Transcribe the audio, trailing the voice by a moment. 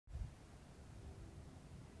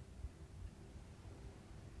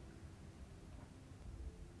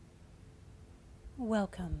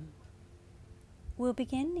Welcome. We'll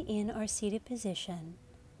begin in our seated position,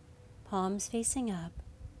 palms facing up,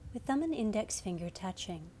 with thumb and index finger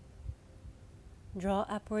touching. Draw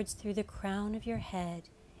upwards through the crown of your head,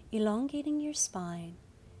 elongating your spine,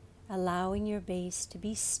 allowing your base to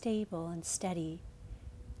be stable and steady,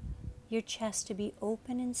 your chest to be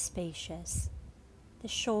open and spacious, the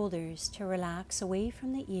shoulders to relax away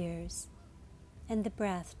from the ears, and the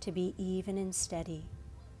breath to be even and steady.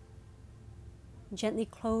 Gently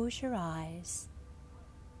close your eyes.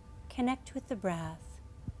 Connect with the breath.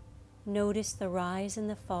 Notice the rise and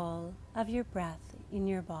the fall of your breath in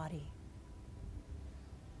your body.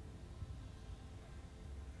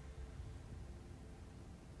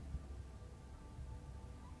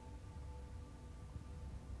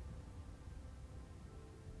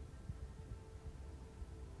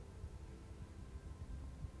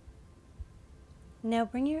 Now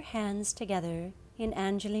bring your hands together in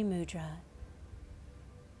Anjali Mudra.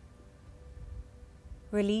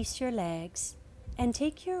 Release your legs and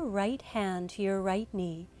take your right hand to your right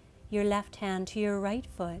knee, your left hand to your right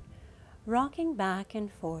foot, rocking back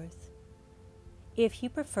and forth. If you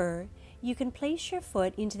prefer, you can place your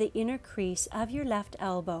foot into the inner crease of your left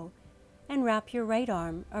elbow and wrap your right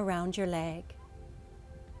arm around your leg.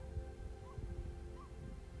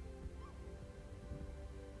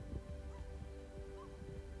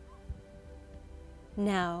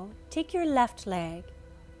 Now, take your left leg.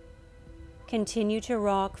 Continue to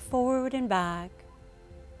rock forward and back.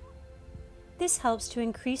 This helps to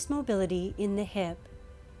increase mobility in the hip.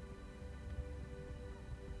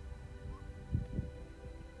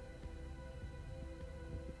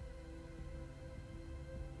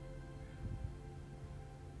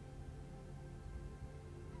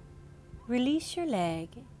 Release your leg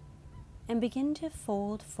and begin to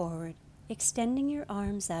fold forward, extending your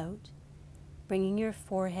arms out, bringing your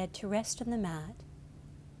forehead to rest on the mat.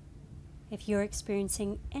 If you're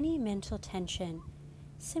experiencing any mental tension,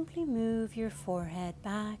 simply move your forehead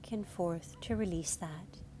back and forth to release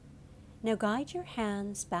that. Now guide your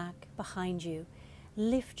hands back behind you.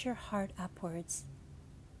 Lift your heart upwards.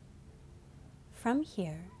 From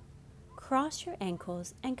here, cross your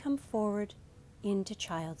ankles and come forward into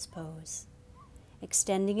child's pose.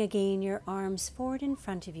 Extending again your arms forward in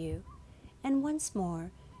front of you, and once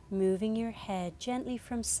more, moving your head gently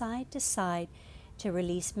from side to side to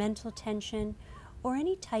release mental tension or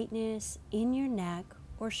any tightness in your neck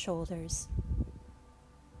or shoulders.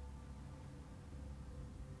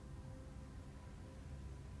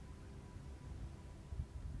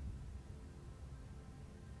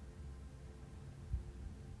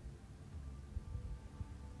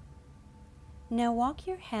 Now walk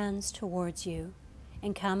your hands towards you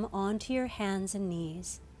and come onto your hands and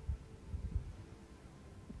knees.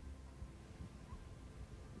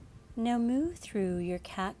 Now move through your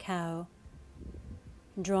cat-cow,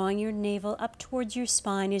 drawing your navel up towards your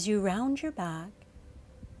spine as you round your back,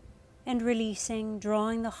 and releasing,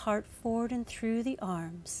 drawing the heart forward and through the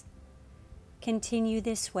arms. Continue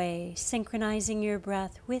this way, synchronizing your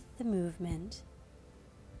breath with the movement.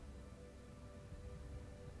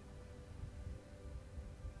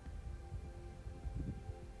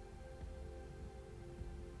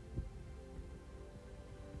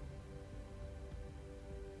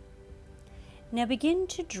 Now begin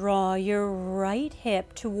to draw your right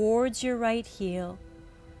hip towards your right heel.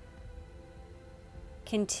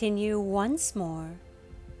 Continue once more.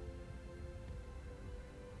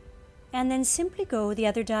 And then simply go the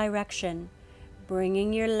other direction,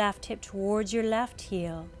 bringing your left hip towards your left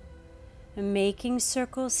heel, and making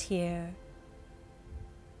circles here.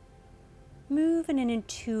 Move in an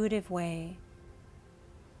intuitive way.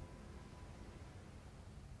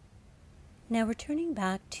 Now returning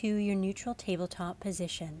back to your neutral tabletop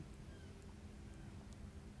position.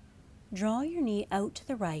 Draw your knee out to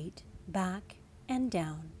the right, back and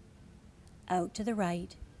down. Out to the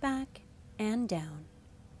right, back and down.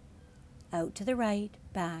 Out to the right,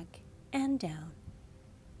 back and down.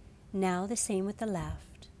 Now the same with the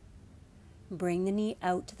left. Bring the knee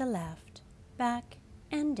out to the left, back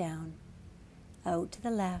and down. Out to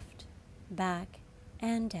the left, back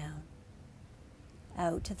and down.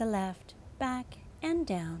 Out to the left, back and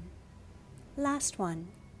down. Last one,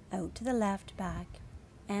 out to the left, back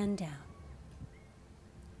and down.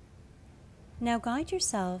 Now guide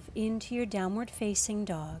yourself into your downward facing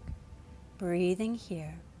dog, breathing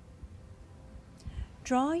here.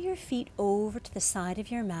 Draw your feet over to the side of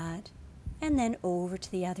your mat and then over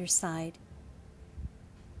to the other side.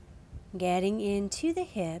 Getting into the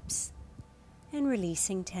hips and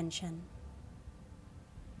releasing tension.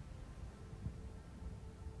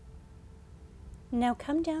 Now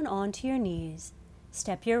come down onto your knees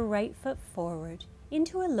Step your right foot forward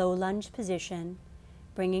into a low lunge position,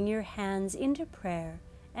 bringing your hands into prayer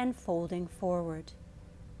and folding forward.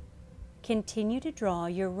 Continue to draw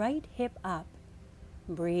your right hip up.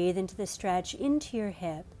 Breathe into the stretch into your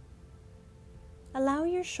hip. Allow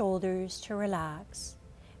your shoulders to relax,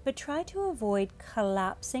 but try to avoid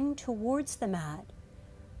collapsing towards the mat.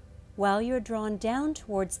 While you're drawn down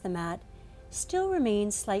towards the mat, still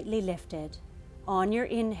remain slightly lifted. On your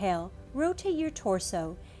inhale, rotate your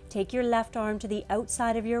torso. Take your left arm to the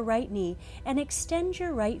outside of your right knee and extend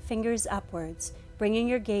your right fingers upwards, bringing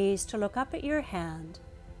your gaze to look up at your hand.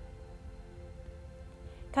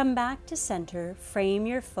 Come back to center, frame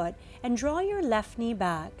your foot, and draw your left knee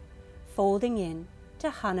back, folding in to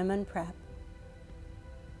Hanuman Prep.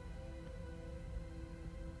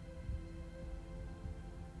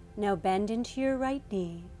 Now bend into your right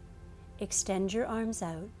knee, extend your arms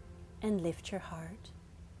out, and lift your heart.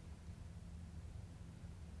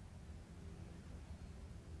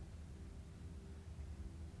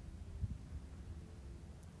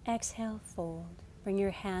 Exhale, fold. Bring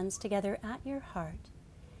your hands together at your heart.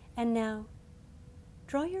 And now,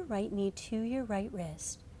 draw your right knee to your right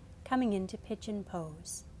wrist, coming into pigeon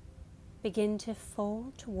pose. Begin to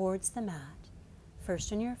fold towards the mat,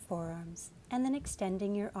 first on your forearms, and then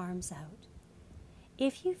extending your arms out.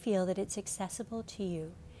 If you feel that it's accessible to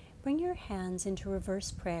you, bring your hands into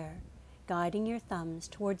reverse prayer, guiding your thumbs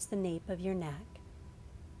towards the nape of your neck.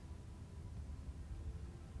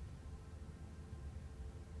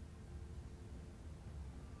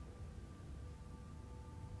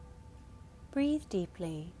 Breathe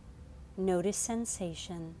deeply. Notice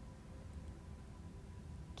sensation.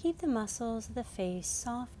 Keep the muscles of the face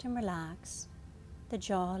soft and relaxed, the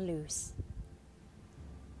jaw loose.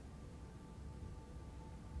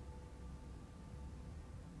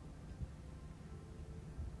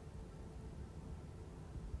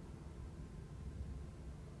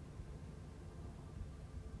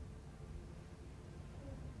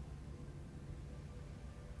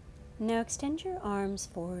 Now extend your arms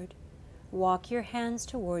forward. Walk your hands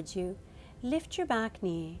towards you, lift your back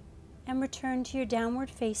knee, and return to your downward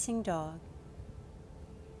facing dog.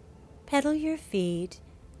 Pedal your feet,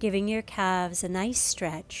 giving your calves a nice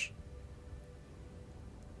stretch.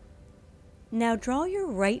 Now draw your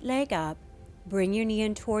right leg up, bring your knee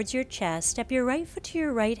in towards your chest, step your right foot to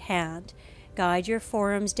your right hand, guide your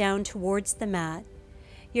forearms down towards the mat.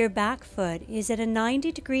 Your back foot is at a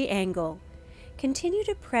 90-degree angle. Continue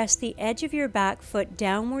to press the edge of your back foot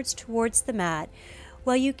downwards towards the mat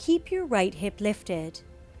while you keep your right hip lifted.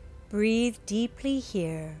 Breathe deeply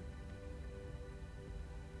here.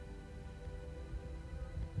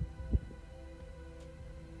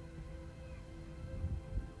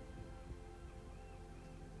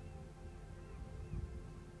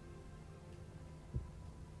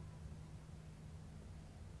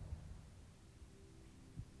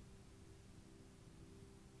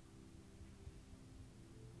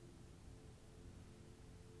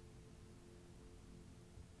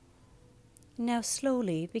 Now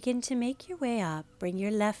slowly begin to make your way up. Bring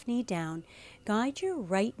your left knee down. Guide your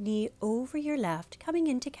right knee over your left, coming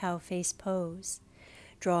into cow face pose.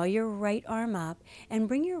 Draw your right arm up and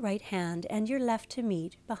bring your right hand and your left to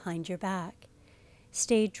meet behind your back.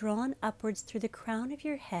 Stay drawn upwards through the crown of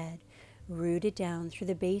your head, rooted down through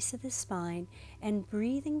the base of the spine, and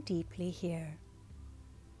breathing deeply here.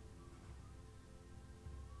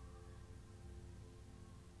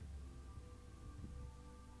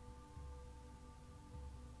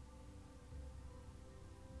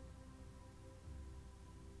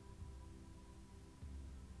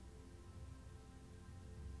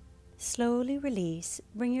 Slowly release.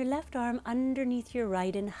 Bring your left arm underneath your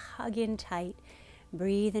right and hug in tight.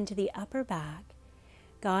 Breathe into the upper back.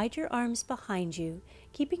 Guide your arms behind you,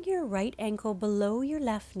 keeping your right ankle below your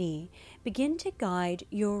left knee. Begin to guide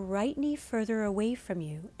your right knee further away from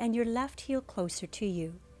you and your left heel closer to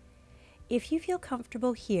you. If you feel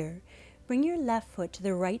comfortable here, bring your left foot to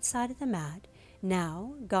the right side of the mat.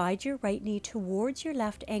 Now, guide your right knee towards your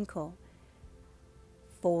left ankle.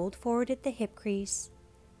 Fold forward at the hip crease.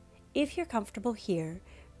 If you're comfortable here,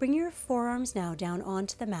 bring your forearms now down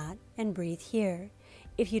onto the mat and breathe here.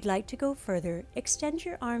 If you'd like to go further, extend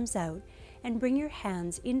your arms out and bring your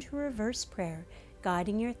hands into reverse prayer,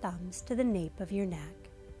 guiding your thumbs to the nape of your neck.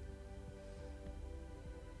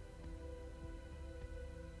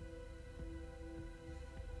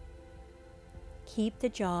 Keep the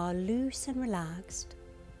jaw loose and relaxed.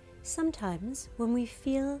 Sometimes when we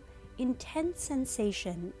feel intense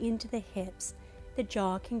sensation into the hips, the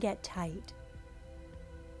jaw can get tight.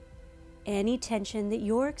 Any tension that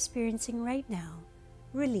you're experiencing right now,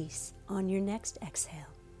 Release on your next exhale.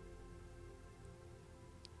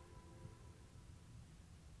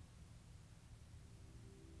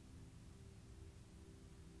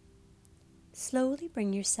 Slowly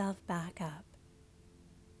bring yourself back up.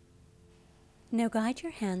 Now guide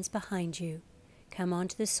your hands behind you. Come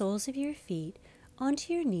onto the soles of your feet,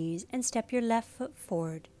 onto your knees, and step your left foot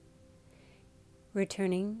forward,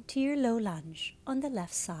 returning to your low lunge on the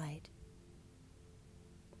left side.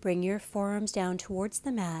 Bring your forearms down towards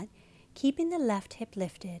the mat, keeping the left hip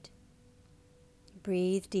lifted.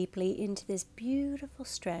 Breathe deeply into this beautiful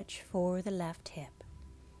stretch for the left hip.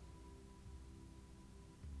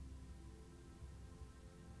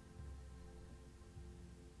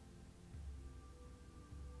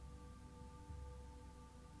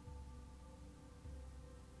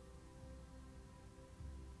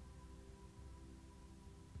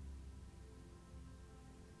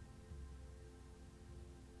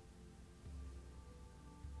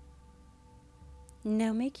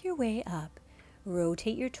 Now make your way up.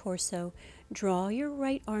 Rotate your torso. Draw your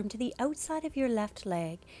right arm to the outside of your left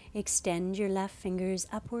leg. Extend your left fingers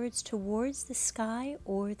upwards towards the sky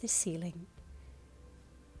or the ceiling.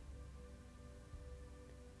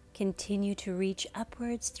 Continue to reach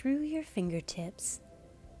upwards through your fingertips.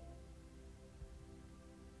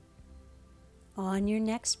 On your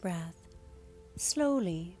next breath,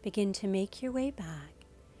 slowly begin to make your way back.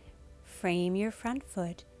 Frame your front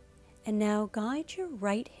foot. And now guide your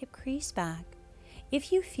right hip crease back.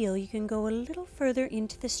 If you feel you can go a little further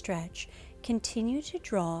into the stretch, continue to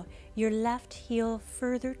draw your left heel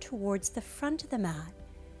further towards the front of the mat.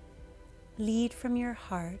 Lead from your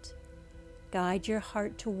heart. Guide your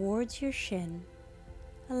heart towards your shin.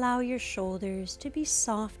 Allow your shoulders to be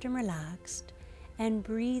soft and relaxed, and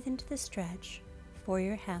breathe into the stretch for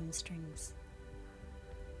your hamstrings.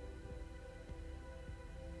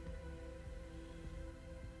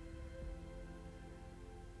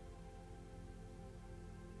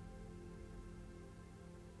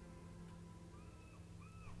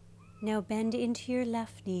 Now bend into your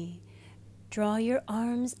left knee. Draw your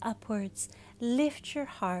arms upwards. Lift your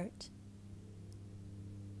heart.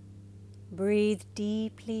 Breathe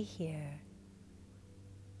deeply here.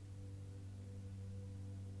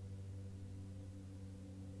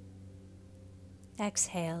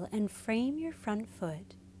 Exhale and frame your front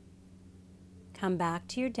foot. Come back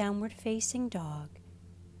to your downward facing dog.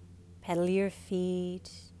 Pedal your feet.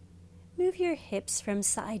 Move your hips from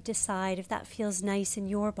side to side if that feels nice in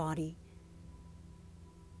your body.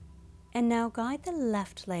 And now guide the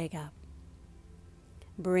left leg up.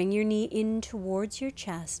 Bring your knee in towards your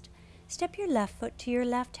chest. Step your left foot to your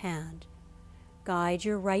left hand. Guide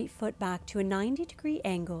your right foot back to a 90-degree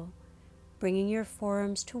angle, bringing your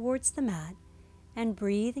forearms towards the mat and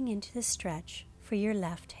breathing into the stretch for your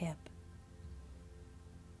left hip.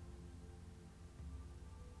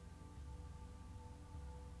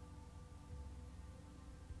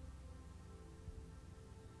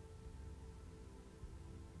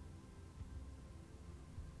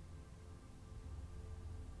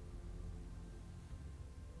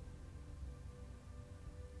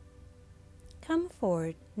 Come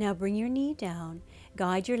forward. Now bring your knee down.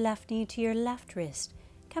 Guide your left knee to your left wrist,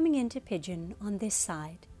 coming into pigeon on this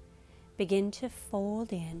side. Begin to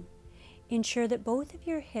fold in. Ensure that both of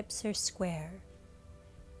your hips are square.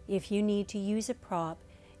 If you need to use a prop,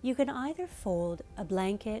 you can either fold a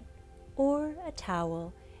blanket or a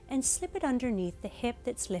towel and slip it underneath the hip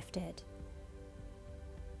that's lifted.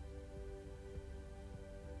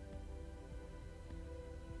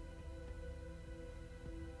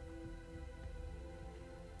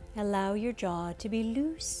 Allow your jaw to be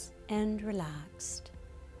loose and relaxed.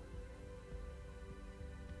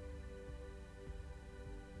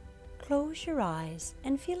 Close your eyes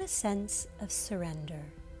and feel a sense of surrender.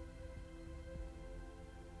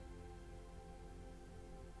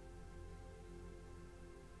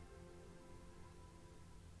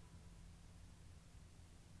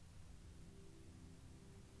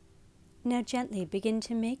 Now gently begin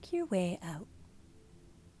to make your way out.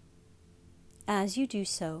 As you do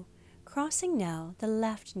so, crossing now the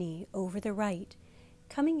left knee over the right,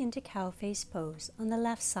 coming into cow face pose on the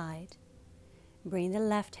left side. Bring the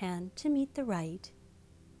left hand to meet the right.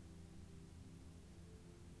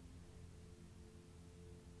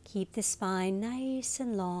 Keep the spine nice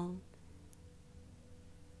and long.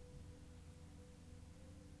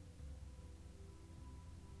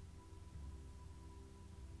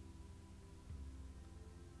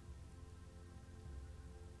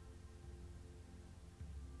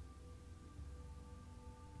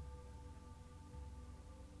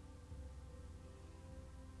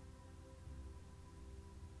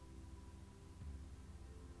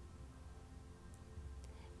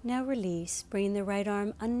 Now release, bring the right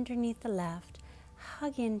arm underneath the left,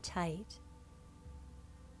 hug in tight.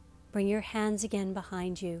 Bring your hands again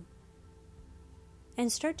behind you.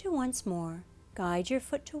 And start to once more guide your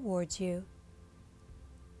foot towards you.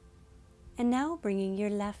 And now bringing your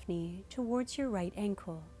left knee towards your right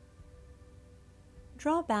ankle.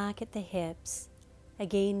 Draw back at the hips,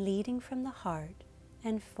 again leading from the heart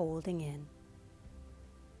and folding in.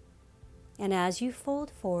 And as you fold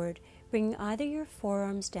forward, bring either your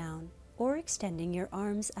forearms down or extending your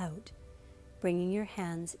arms out, bringing your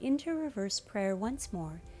hands into reverse prayer once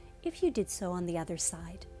more if you did so on the other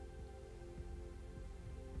side.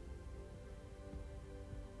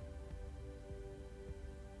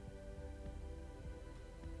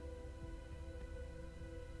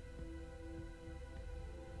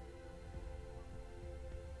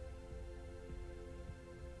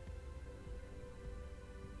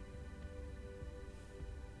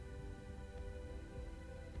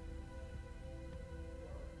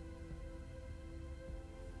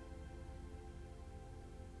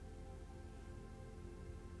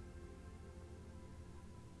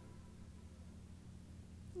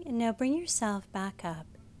 And now bring yourself back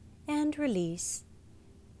up and release.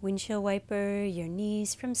 Windshield wiper your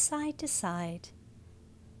knees from side to side.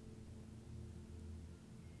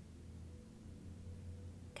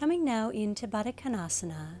 Coming now into Baddha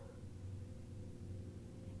Konasana.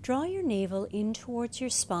 Draw your navel in towards your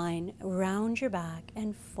spine, round your back,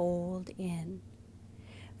 and fold in.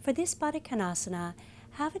 For this Baddha Konasana,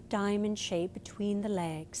 have a diamond shape between the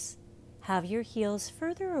legs. Have your heels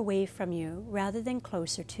further away from you rather than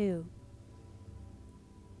closer to.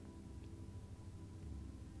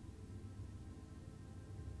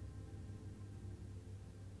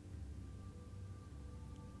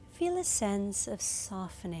 Feel a sense of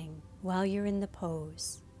softening while you're in the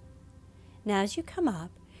pose. Now as you come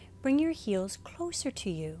up, bring your heels closer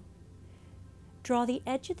to you. Draw the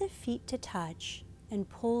edge of the feet to touch and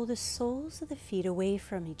pull the soles of the feet away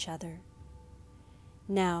from each other.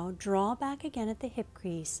 Now draw back again at the hip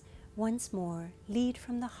crease. Once more, lead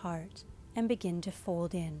from the heart and begin to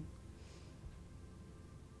fold in.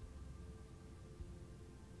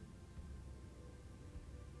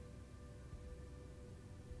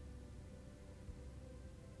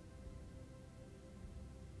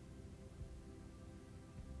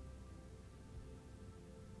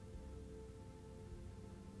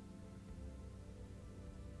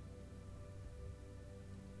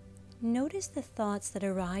 Notice the thoughts that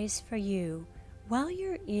arise for you while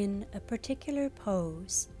you're in a particular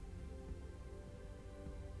pose.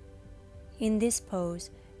 In this pose,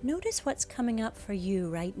 notice what's coming up for you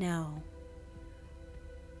right now.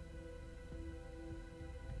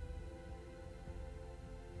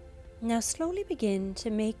 Now slowly begin to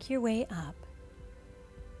make your way up.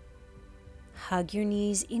 Hug your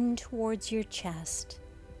knees in towards your chest.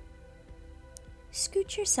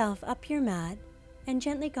 Scoot yourself up your mat and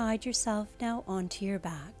gently guide yourself now onto your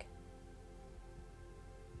back.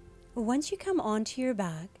 Once you come onto your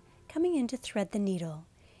back, coming in to thread the needle,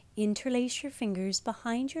 interlace your fingers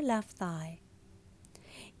behind your left thigh.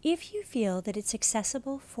 If you feel that it's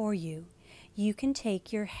accessible for you, you can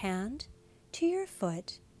take your hand to your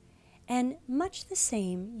foot and much the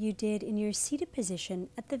same you did in your seated position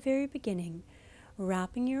at the very beginning,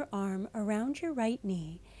 wrapping your arm around your right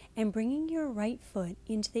knee and bringing your right foot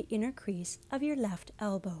into the inner crease of your left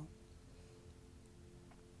elbow.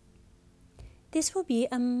 This will be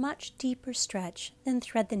a much deeper stretch than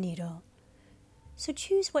thread the needle, so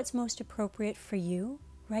choose what's most appropriate for you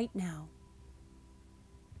right now.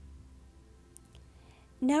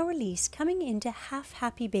 Now release, coming into half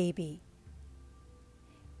happy baby.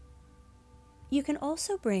 You can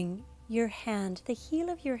also bring your hand, the heel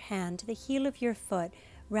of your hand to the heel of your foot,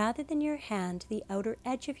 rather than your hand to the outer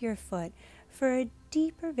edge of your foot for a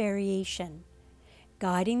deeper variation,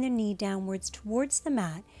 guiding the knee downwards towards the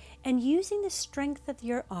mat and using the strength of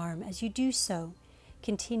your arm as you do so.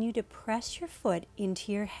 Continue to press your foot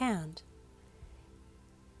into your hand.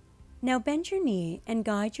 Now bend your knee and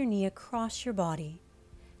guide your knee across your body.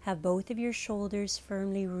 Have both of your shoulders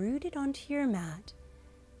firmly rooted onto your mat.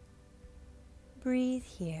 Breathe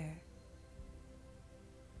here.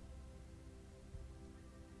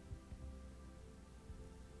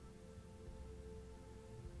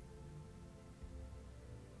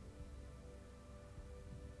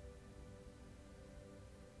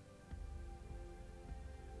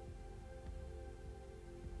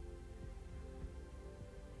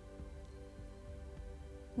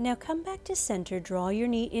 Now come back to center, draw your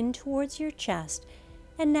knee in towards your chest,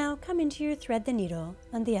 and now come into your thread the needle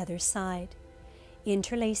on the other side,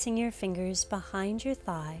 interlacing your fingers behind your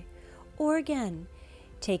thigh, or again,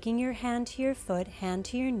 Taking your hand to your foot, hand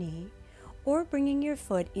to your knee, or bringing your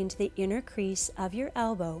foot into the inner crease of your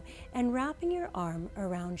elbow and wrapping your arm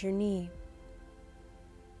around your knee.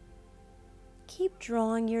 Keep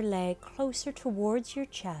drawing your leg closer towards your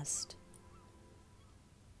chest.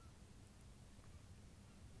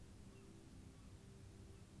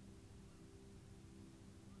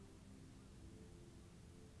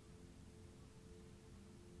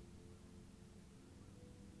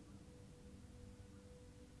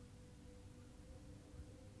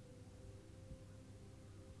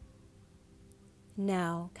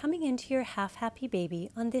 Now, coming into your half happy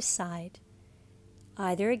baby on this side,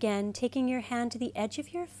 either again taking your hand to the edge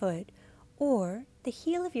of your foot or the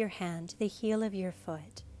heel of your hand to the heel of your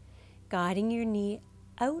foot, guiding your knee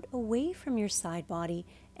out away from your side body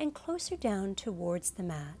and closer down towards the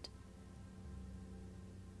mat.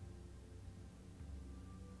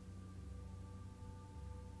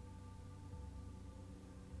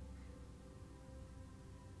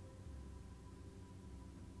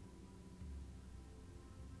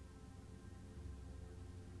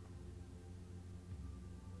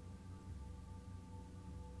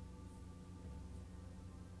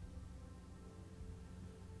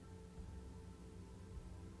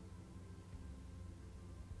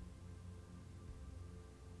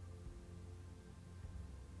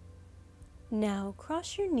 Now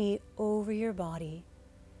cross your knee over your body,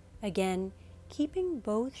 again keeping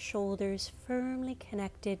both shoulders firmly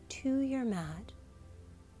connected to your mat.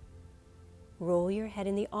 Roll your head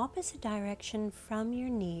in the opposite direction from your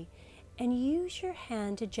knee and use your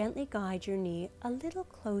hand to gently guide your knee a little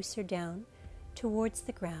closer down towards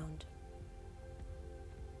the ground.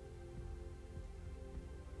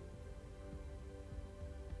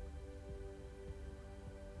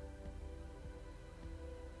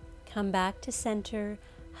 Come back to center,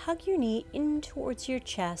 hug your knee in towards your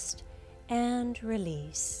chest, and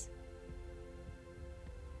release.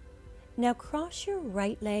 Now cross your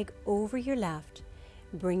right leg over your left.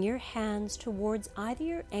 Bring your hands towards either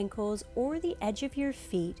your ankles or the edge of your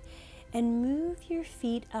feet and move your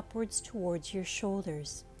feet upwards towards your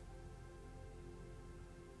shoulders.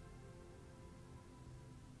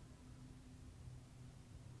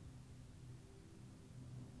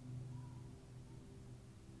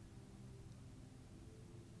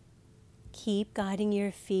 Keep guiding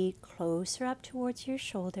your feet closer up towards your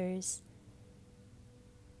shoulders.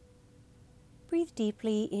 Breathe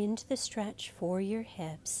deeply into the stretch for your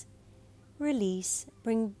hips. Release,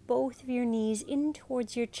 bring both of your knees in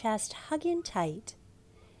towards your chest, hug in tight.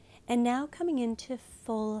 And now coming into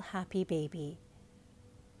full happy baby.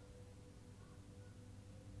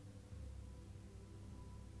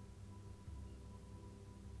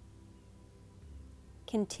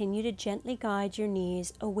 Continue to gently guide your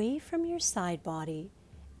knees away from your side body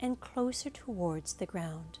and closer towards the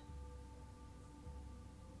ground.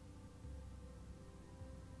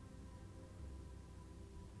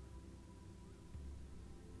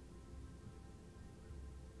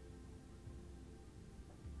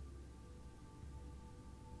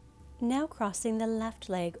 Now crossing the left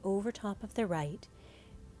leg over top of the right,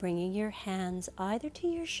 bringing your hands either to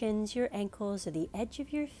your shins, your ankles, or the edge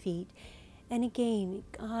of your feet, and again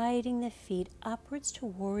guiding the feet upwards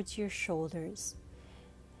towards your shoulders.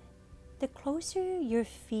 The closer your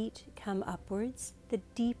feet come upwards, the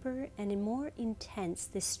deeper and more intense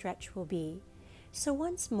this stretch will be. So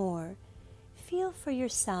once more, feel for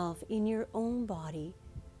yourself in your own body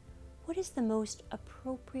what is the most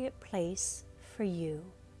appropriate place for you.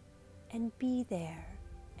 And be there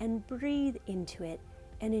and breathe into it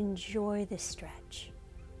and enjoy the stretch.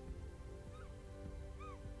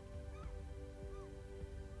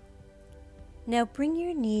 Now bring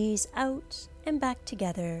your knees out and back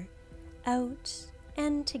together, out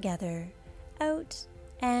and together, out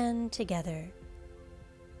and together.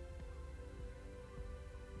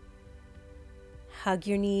 Hug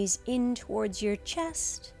your knees in towards your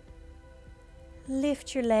chest.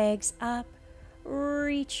 Lift your legs up.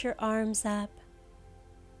 Reach your arms up.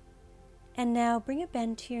 And now bring a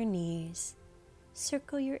bend to your knees.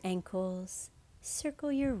 Circle your ankles.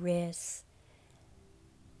 Circle your wrists.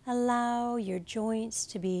 Allow your joints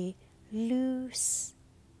to be loose,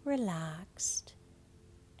 relaxed,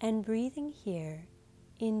 and breathing here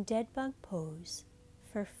in dead bug pose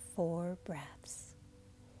for 4 breaths.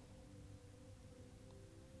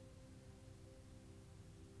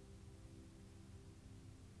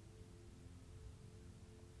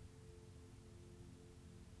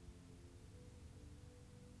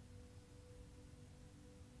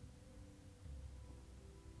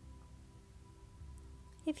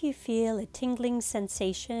 If you feel a tingling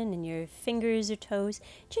sensation in your fingers or toes,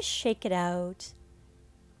 just shake it out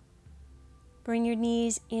Bring your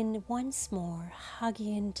knees in once more,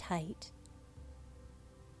 hugging in tight.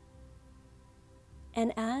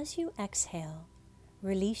 And as you exhale,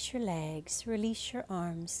 release your legs, release your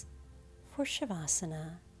arms for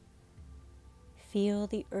Shavasana. Feel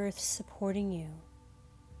the earth supporting you.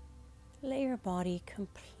 Let your body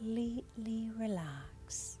completely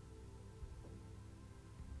relax.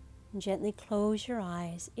 Gently close your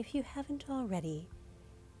eyes if you haven't already,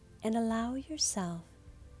 and allow yourself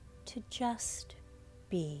to just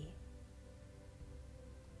be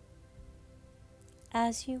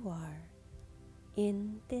as you are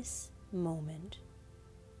in this moment,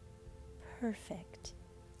 perfect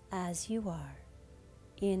as you are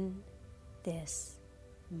in this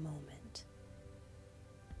moment.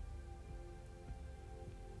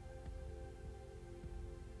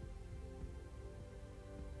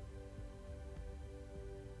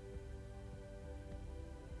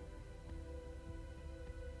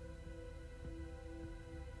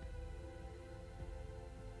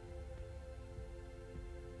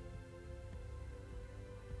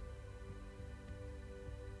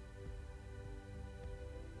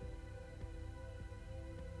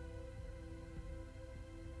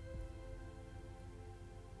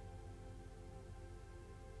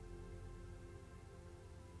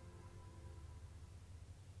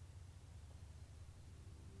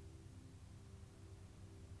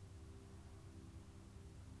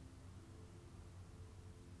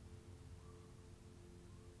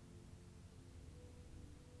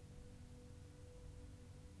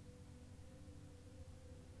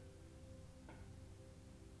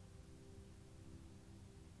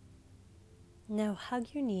 Now hug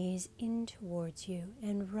your knees in towards you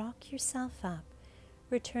and rock yourself up,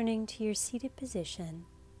 returning to your seated position.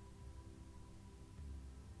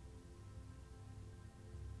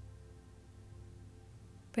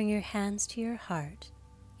 Bring your hands to your heart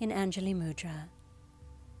in Anjali Mudra.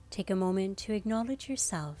 Take a moment to acknowledge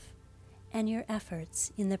yourself and your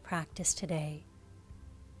efforts in the practice today.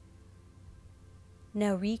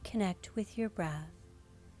 Now reconnect with your breath,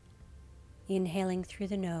 inhaling through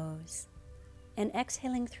the nose and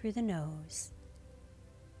exhaling through the nose,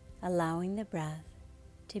 allowing the breath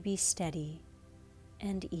to be steady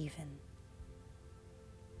and even.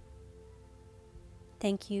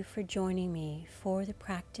 Thank you for joining me for the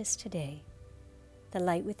practice today. The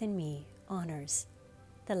light within me honors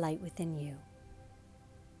the light within you.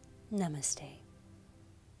 Namaste.